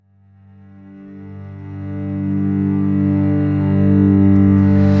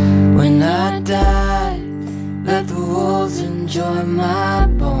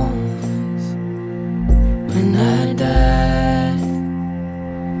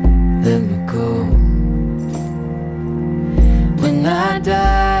let me go. When I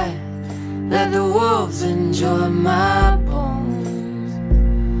die, let the wolves enjoy my bones.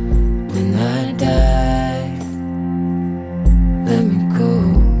 When I die, let me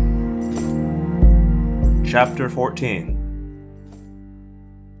go. Chapter 14.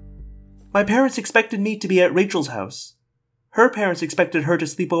 My parents expected me to be at Rachel's house. Her parents expected her to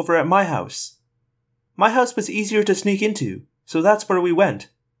sleep over at my house. My house was easier to sneak into, so that's where we went.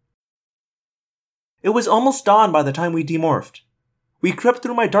 It was almost dawn by the time we demorphed. We crept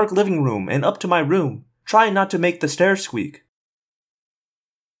through my dark living room and up to my room, trying not to make the stairs squeak.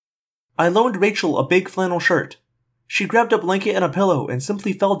 I loaned Rachel a big flannel shirt. She grabbed a blanket and a pillow and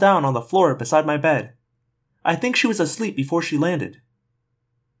simply fell down on the floor beside my bed. I think she was asleep before she landed.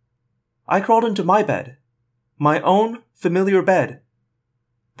 I crawled into my bed. My own familiar bed.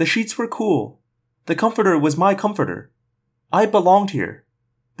 The sheets were cool. The comforter was my comforter. I belonged here.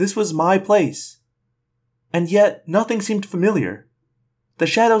 This was my place. And yet, nothing seemed familiar. The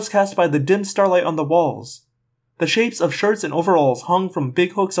shadows cast by the dim starlight on the walls. The shapes of shirts and overalls hung from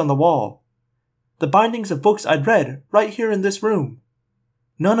big hooks on the wall. The bindings of books I'd read right here in this room.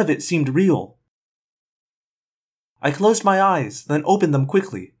 None of it seemed real. I closed my eyes, then opened them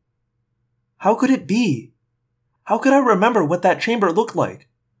quickly. How could it be? How could I remember what that chamber looked like?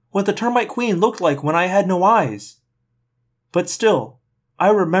 What the termite queen looked like when I had no eyes? But still, I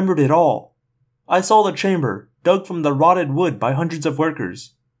remembered it all. I saw the chamber, dug from the rotted wood by hundreds of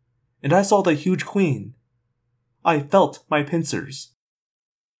workers. And I saw the huge queen. I felt my pincers.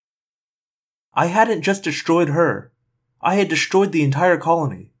 I hadn't just destroyed her. I had destroyed the entire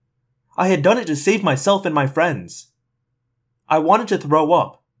colony. I had done it to save myself and my friends. I wanted to throw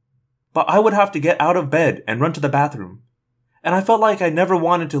up, but I would have to get out of bed and run to the bathroom, and I felt like I never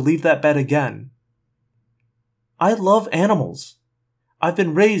wanted to leave that bed again. I love animals. I've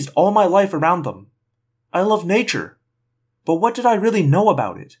been raised all my life around them. I love nature, but what did I really know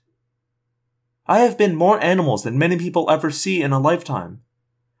about it? I have been more animals than many people ever see in a lifetime.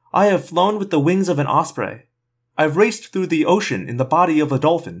 I have flown with the wings of an osprey. I've raced through the ocean in the body of a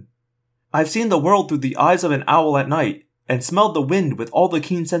dolphin. I've seen the world through the eyes of an owl at night and smelled the wind with all the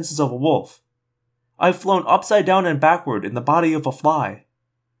keen senses of a wolf. I've flown upside down and backward in the body of a fly.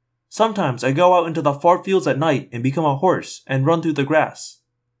 Sometimes I go out into the far fields at night and become a horse and run through the grass.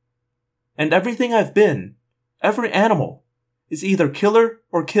 And everything I've been, every animal, is either killer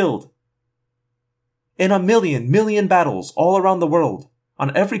or killed. In a million battles all around the world,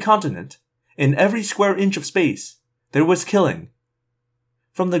 on every continent, in every square inch of space, there was killing.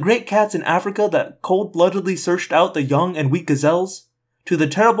 From the great cats in Africa that cold-bloodedly searched out the young and weak gazelles, to the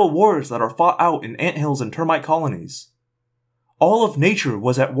terrible wars that are fought out in anthills and termite colonies. All of nature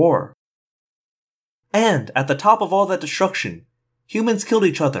was at war. And, at the top of all that destruction, humans killed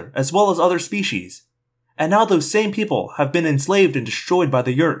each other as well as other species, and now those same people have been enslaved and destroyed by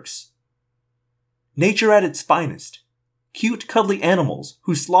the Yeerks. Nature at its finest. Cute, cuddly animals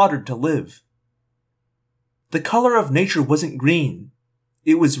who slaughtered to live. The color of nature wasn't green.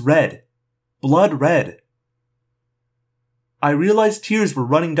 It was red. Blood red. I realized tears were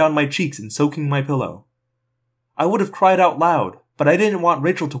running down my cheeks and soaking my pillow. I would have cried out loud, but I didn't want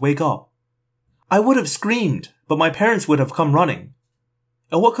Rachel to wake up. I would have screamed, but my parents would have come running.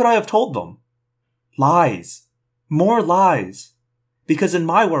 And what could I have told them? Lies. More lies. Because in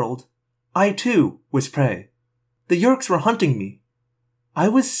my world, I too was prey. The Yeerks were hunting me. I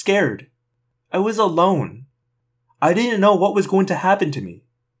was scared. I was alone. I didn't know what was going to happen to me.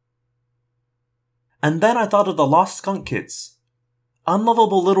 And then I thought of the lost skunk kids.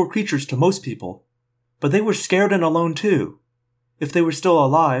 Unlovable little creatures to most people, but they were scared and alone too, if they were still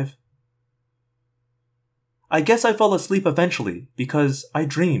alive. I guess I fell asleep eventually because I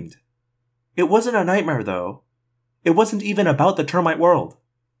dreamed. It wasn't a nightmare though. It wasn't even about the termite world.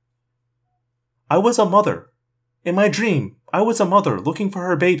 I was a mother. In my dream, I was a mother looking for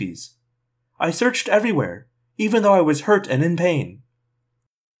her babies. I searched everywhere, even though I was hurt and in pain.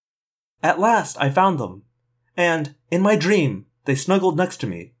 At last, I found them, and, in my dream, they snuggled next to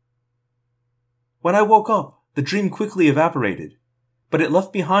me. When I woke up, the dream quickly evaporated, but it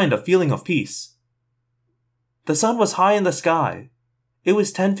left behind a feeling of peace. The sun was high in the sky. It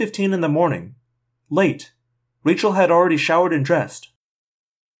was 10:15 in the morning. Late. Rachel had already showered and dressed.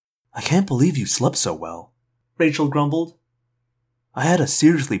 "I can't believe you slept so well," Rachel grumbled. "I had a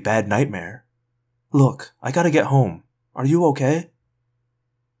seriously bad nightmare. Look, I gotta get home. Are you okay?"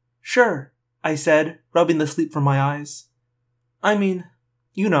 "Sure," I said, rubbing the sleep from my eyes. "I mean,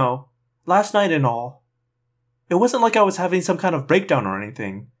 you know, last night and all. It wasn't like I was having some kind of breakdown or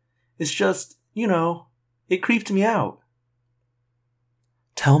anything. It's just, you know, it creeped me out."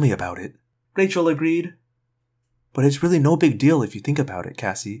 Tell me about it, Rachel agreed. But it's really no big deal if you think about it,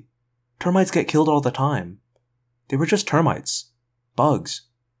 Cassie. Termites get killed all the time. They were just termites. Bugs.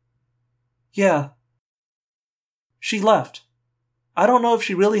 Yeah. She left. I don't know if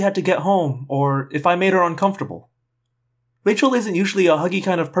she really had to get home, or if I made her uncomfortable. Rachel isn't usually a huggy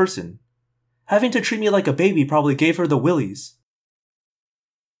kind of person. Having to treat me like a baby probably gave her the willies.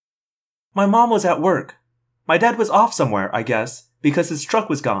 My mom was at work. My dad was off somewhere, I guess, because his truck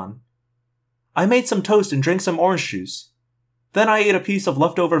was gone. I made some toast and drank some orange juice. Then I ate a piece of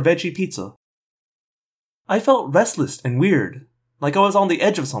leftover veggie pizza. I felt restless and weird, like I was on the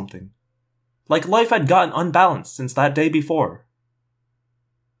edge of something. Like life had gotten unbalanced since that day before.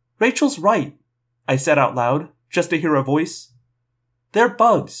 Rachel's right, I said out loud, just to hear a voice. They're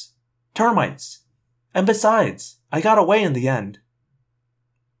bugs. Termites. And besides, I got away in the end.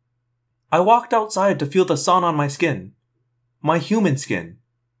 I walked outside to feel the sun on my skin. My human skin.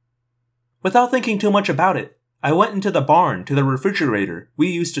 Without thinking too much about it, I went into the barn to the refrigerator we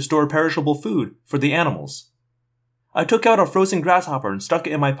used to store perishable food for the animals. I took out a frozen grasshopper and stuck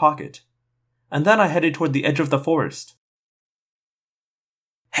it in my pocket. And then I headed toward the edge of the forest.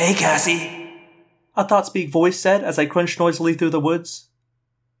 Hey, Cassie, a thought-speak voice said as I crunched noisily through the woods.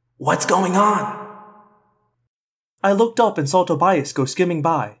 What's going on? I looked up and saw Tobias go skimming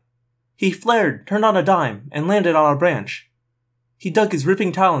by. He flared, turned on a dime, and landed on a branch. He dug his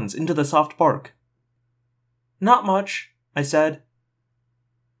ripping talons into the soft bark. Not much, I said.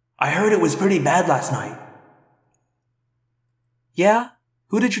 I heard it was pretty bad last night. Yeah?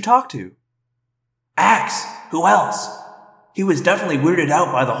 Who did you talk to? Axe. Who else? He was definitely weirded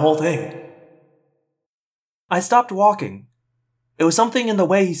out by the whole thing. I stopped walking. It was something in the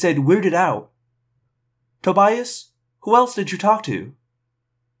way he said weirded out. Tobias, who else did you talk to?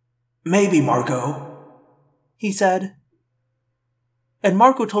 Maybe Marco, he said. And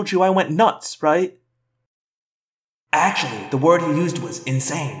Marco told you I went nuts, right? Actually, the word he used was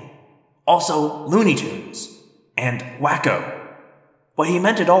insane. Also, Looney Tunes. And wacko. But he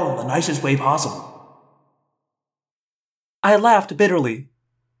meant it all in the nicest way possible. I laughed bitterly.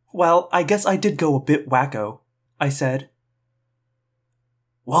 Well, I guess I did go a bit wacko, I said.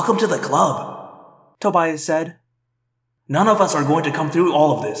 Welcome to the club, Tobias said. None of us are going to come through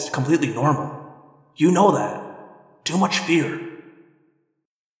all of this completely normal. You know that. Too much fear.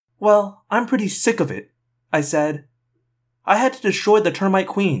 Well, I'm pretty sick of it, I said. I had to destroy the termite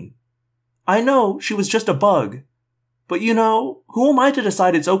queen. I know she was just a bug. But you know, who am I to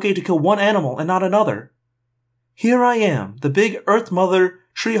decide it's okay to kill one animal and not another? Here I am, the big Earth Mother,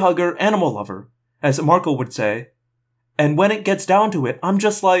 tree hugger, animal lover, as Marco would say. And when it gets down to it, I'm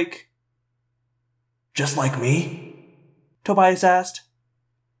just like... Just like me? Tobias asked.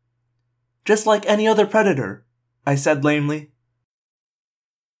 Just like any other predator, I said lamely.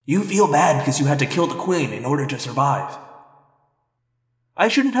 You feel bad because you had to kill the queen in order to survive. I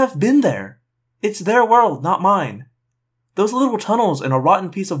shouldn't have been there. It's their world, not mine. Those little tunnels and a rotten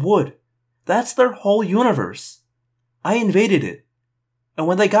piece of wood, that's their whole universe. I invaded it. And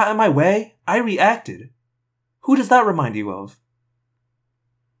when they got in my way, I reacted. Who does that remind you of?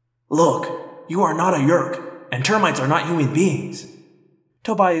 Look, you are not a Yeerk, and termites are not human beings,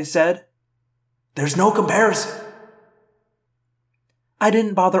 Tobias said. There's no comparison. I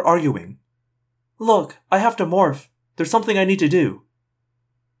didn't bother arguing. Look, I have to morph. There's something I need to do.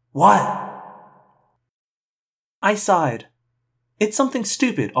 What? I sighed. It's something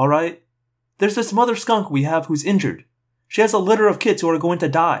stupid, alright? There's this mother skunk we have who's injured. She has a litter of kids who are going to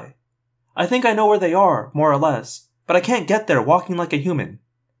die. I think I know where they are, more or less, but I can't get there walking like a human.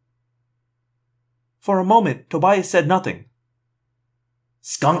 For a moment, Tobias said nothing.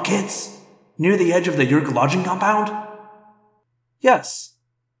 Skunk kids? Near the edge of the Yeerk lodging compound? Yes.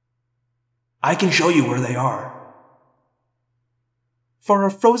 I can show you where they are. For a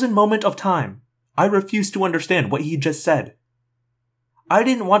frozen moment of time, I refused to understand what he just said. I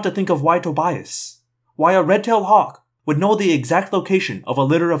didn't want to think of why Tobias, why a red-tailed hawk, would know the exact location of a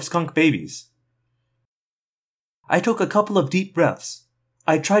litter of skunk babies. I took a couple of deep breaths.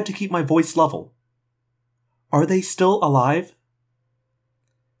 I tried to keep my voice level. Are they still alive?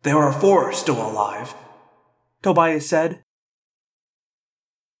 There are 4 still alive, Tobias said.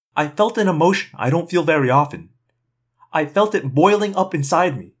 I felt an emotion I don't feel very often. I felt it boiling up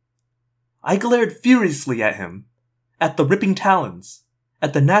inside me. I glared furiously at him, at the ripping talons,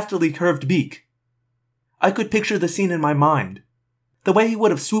 at the nastily curved beak. I could picture the scene in my mind. The way he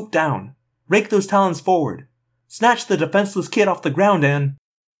would have swooped down, raked those talons forward, snatched the defenseless kid off the ground and...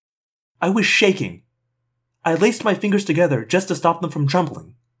 I was shaking. I laced my fingers together just to stop them from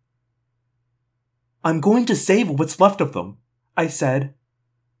trembling. I'm going to save what's left of them, I said.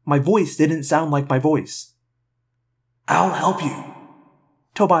 My voice didn't sound like my voice. "I'll help you,"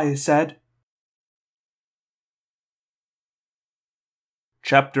 Tobias said.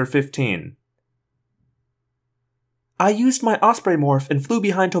 Chapter 15. I used my osprey morph and flew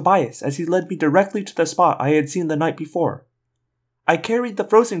behind Tobias as he led me directly to the spot I had seen the night before. I carried the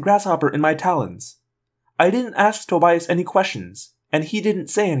frozen grasshopper in my talons. I didn't ask Tobias any questions, and he didn't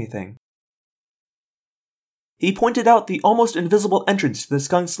say anything. He pointed out the almost invisible entrance to the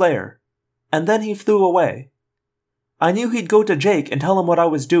skunk's lair, and then he flew away. I knew he'd go to Jake and tell him what I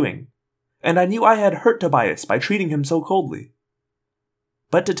was doing, and I knew I had hurt Tobias by treating him so coldly.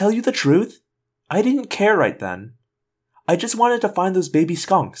 But to tell you the truth, I didn't care right then. I just wanted to find those baby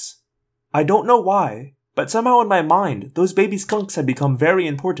skunks. I don't know why, but somehow in my mind, those baby skunks had become very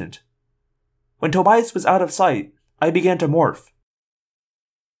important. When Tobias was out of sight, I began to morph.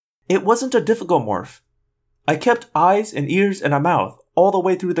 It wasn't a difficult morph. I kept eyes and ears and a mouth all the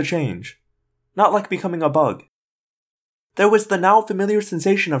way through the change, not like becoming a bug. There was the now familiar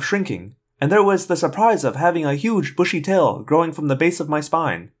sensation of shrinking, and there was the surprise of having a huge bushy tail growing from the base of my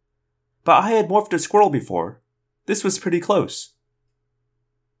spine. But I had morphed a squirrel before. This was pretty close.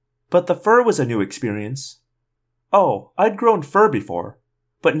 But the fur was a new experience. Oh, I'd grown fur before,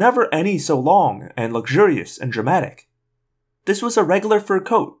 but never any so long and luxurious and dramatic. This was a regular fur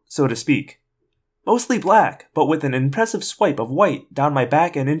coat, so to speak. Mostly black, but with an impressive swipe of white down my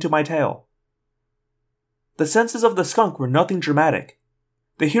back and into my tail. The senses of the skunk were nothing dramatic.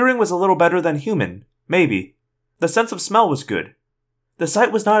 The hearing was a little better than human, maybe. The sense of smell was good. The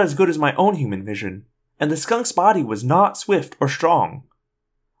sight was not as good as my own human vision, and the skunk's body was not swift or strong.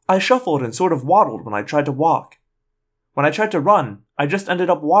 I shuffled and sort of waddled when I tried to walk. When I tried to run, I just ended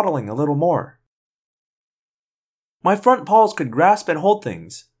up waddling a little more. My front paws could grasp and hold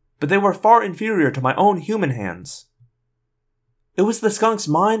things, but they were far inferior to my own human hands. It was the skunk's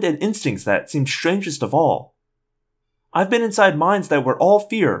mind and instincts that seemed strangest of all. I've been inside minds that were all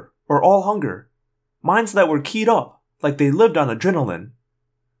fear or all hunger, minds that were keyed up, like they lived on adrenaline.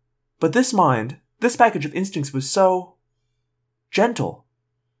 But this mind, this package of instincts was so gentle,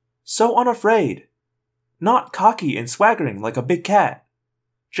 so unafraid, not cocky and swaggering like a big cat,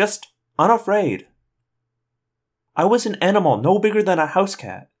 just unafraid. I was an animal no bigger than a house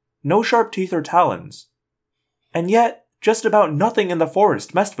cat, no sharp teeth or talons, and yet just about nothing in the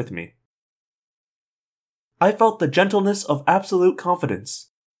forest messed with me. I felt the gentleness of absolute confidence.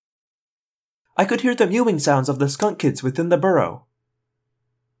 I could hear the mewing sounds of the skunk kids within the burrow.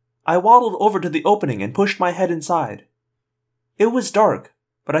 I waddled over to the opening and pushed my head inside. It was dark,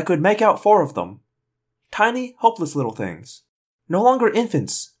 but I could make out 4 of them. Tiny, helpless little things. No longer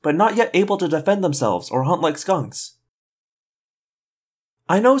infants, but not yet able to defend themselves or hunt like skunks.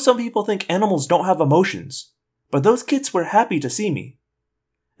 I know some people think animals don't have emotions, but those kids were happy to see me.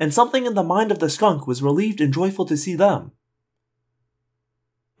 And something in the mind of the skunk was relieved and joyful to see them.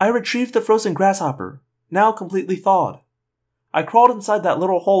 I retrieved the frozen grasshopper, now completely thawed. I crawled inside that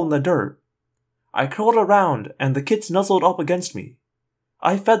little hole in the dirt. I curled around and the kids nuzzled up against me.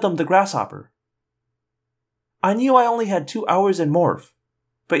 I fed them the grasshopper. I knew I only had 2 hours in morph,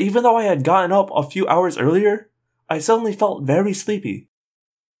 but even though I had gotten up a few hours earlier, I suddenly felt very sleepy.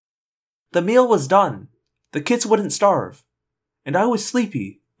 The meal was done, the kids wouldn't starve, and I was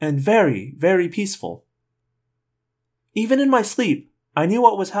sleepy and very, very peaceful. Even in my sleep, I knew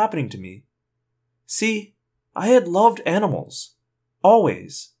what was happening to me. See, I had loved animals.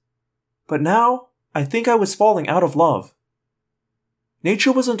 Always. But now, I think I was falling out of love.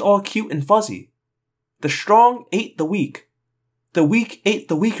 Nature wasn't all cute and fuzzy. The strong ate the weak. The weak ate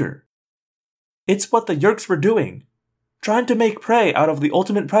the weaker. It's what the Yeerks were doing, trying to make prey out of the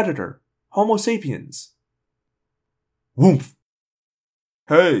ultimate predator, Homo sapiens. Woomph!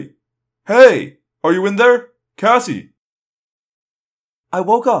 Hey! Hey! Are you in there? Cassie! I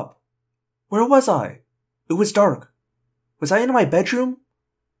woke up. Where was I? It was dark. Was I in my bedroom?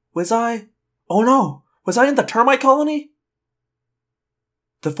 Oh no! Was I in the termite colony?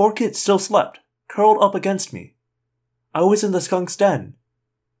 The 4 kids still slept, curled up against me. I was in the skunk's den.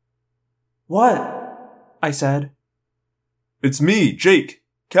 What? I said. It's me, Jake.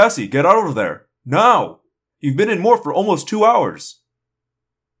 Cassie, get out of there. Now! You've been in morph for almost 2 hours.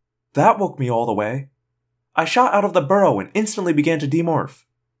 That woke me all the way. I shot out of the burrow and instantly began to demorph.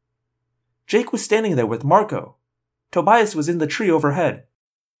 Jake was standing there with Marco. Tobias was in the tree overhead.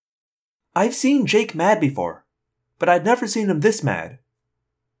 I've seen Jake mad before, but I'd never seen him this mad.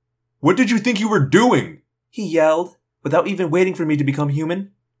 What did you think you were doing? He yelled, without even waiting for me to become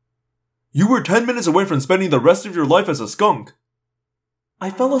human. You were 10 minutes away from spending the rest of your life as a skunk. I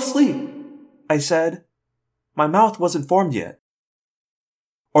fell asleep, I said. My mouth wasn't formed yet.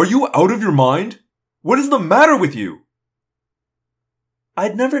 Are you out of your mind? What is the matter with you?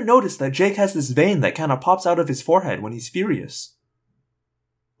 I'd never noticed that Jake has this vein that kinda pops out of his forehead when he's furious.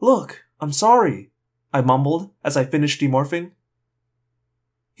 Look, I'm sorry, I mumbled as I finished demorphing.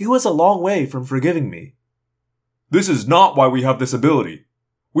 He was a long way from forgiving me. This is not why we have this ability.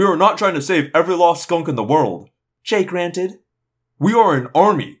 We are not trying to save every lost skunk in the world, Jake ranted. We are an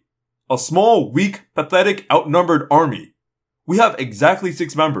army. A small, weak, pathetic, outnumbered army. We have exactly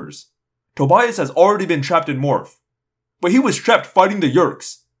 6 members. Tobias has already been trapped in Morph. But he was trapped fighting the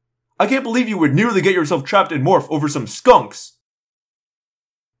Yeerks. I can't believe you would nearly get yourself trapped in Morph over some skunks.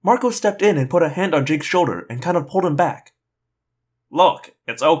 Marco stepped in and put a hand on Jake's shoulder and kind of pulled him back. Look,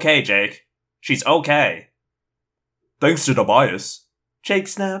 it's okay, Jake. She's okay. Thanks to Tobias. Jake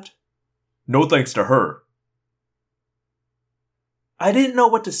snapped. No thanks to her. I didn't know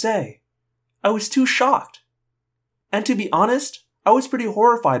what to say. I was too shocked. And to be honest, I was pretty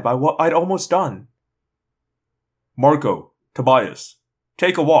horrified by what I'd almost done. Marco, Tobias,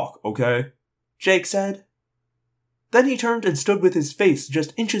 take a walk, okay? Jake said. Then he turned and stood with his face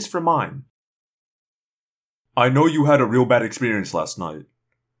just inches from mine. I know you had a real bad experience last night.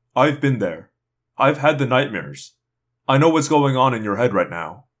 I've been there. I've had the nightmares. I know what's going on in your head right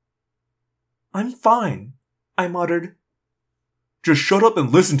now. I'm fine, I muttered. Just shut up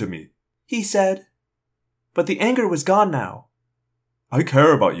and listen to me, he said. But the anger was gone now. I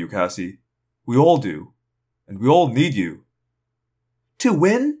care about you, Cassie. We all do. And we all need you. To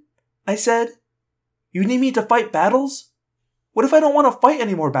win? I said. You need me to fight battles? What if I don't want to fight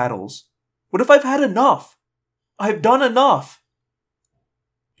any more battles? What if I've had enough? I've done enough.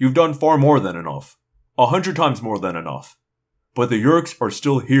 You've done far more than enough. 100 times more than enough. But the Yeerks are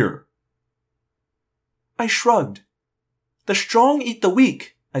still here. I shrugged. The strong eat the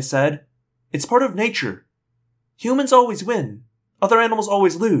weak, I said. It's part of nature. Humans always win. Other animals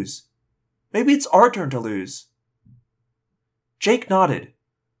always lose. Maybe it's our turn to lose. Jake nodded.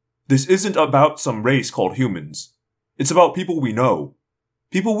 This isn't about some race called humans. It's about people we know.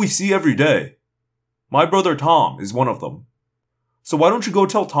 People we see every day. My brother Tom is one of them. So why don't you go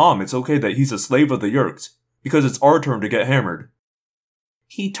tell Tom it's okay that he's a slave of the Yeerks, because it's our turn to get hammered.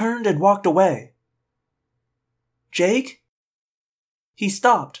 He turned and walked away. Jake? He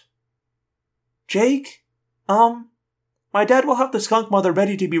stopped. Jake? My dad will have the skunk mother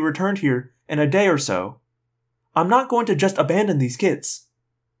ready to be returned here in a day or so. I'm not going to just abandon these kids.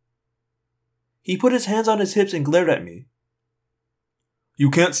 He put his hands on his hips and glared at me.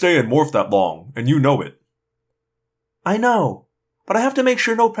 You can't stay in Morph that long, and you know it. I know, but I have to make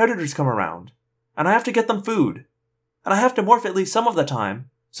sure no predators come around. And I have to get them food. And I have to morph at least some of the time,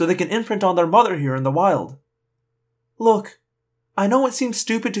 so they can imprint on their mother here in the wild. Look, I know it seems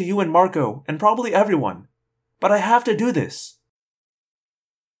stupid to you and Marco, and probably everyone, but I have to do this.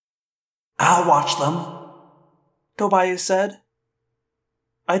 I'll watch them, Tobias said.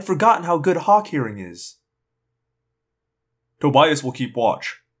 I'd forgotten how good hawk hearing is. Tobias will keep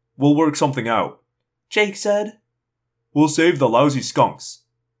watch. We'll work something out, Jake said. We'll save the lousy skunks.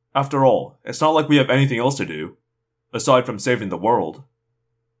 After all, it's not like we have anything else to do, aside from saving the world.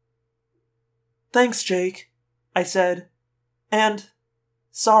 Thanks, Jake, I said. And,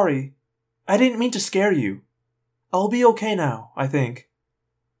 sorry, I didn't mean to scare you. I'll be okay now, I think.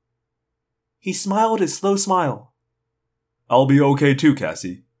 He smiled his slow smile. I'll be okay too,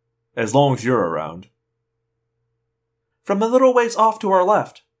 Cassie, as long as you're around. From a little ways off to our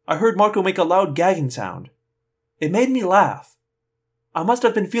left, I heard Marco make a loud gagging sound. It made me laugh. I must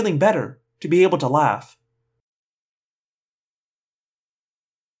have been feeling better to be able to laugh.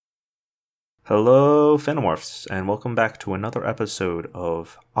 Hello, Phenomorphs, and welcome back to another episode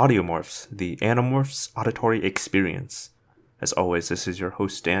of Audiomorphs, the Animorphs Auditory Experience. As always, this is your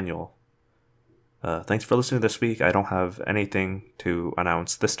host, Daniel. Thanks for listening this week. I don't have anything to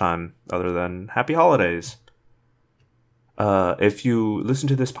announce this time other than happy holidays. If you listen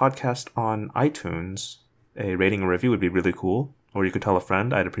to this podcast on iTunes, a rating and review would be really cool, or you could tell a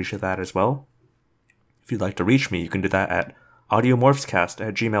friend. I'd appreciate that as well. If you'd like to reach me, you can do that at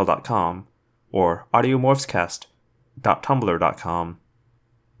audiomorphscast@gmail.com or audiomorphscast.tumblr.com.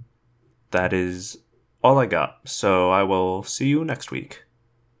 That is all I got, so I will see you next week.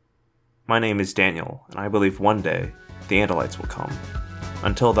 My name is Daniel, and I believe one day the Andalites will come.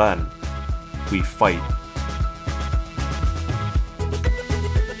 Until then, we fight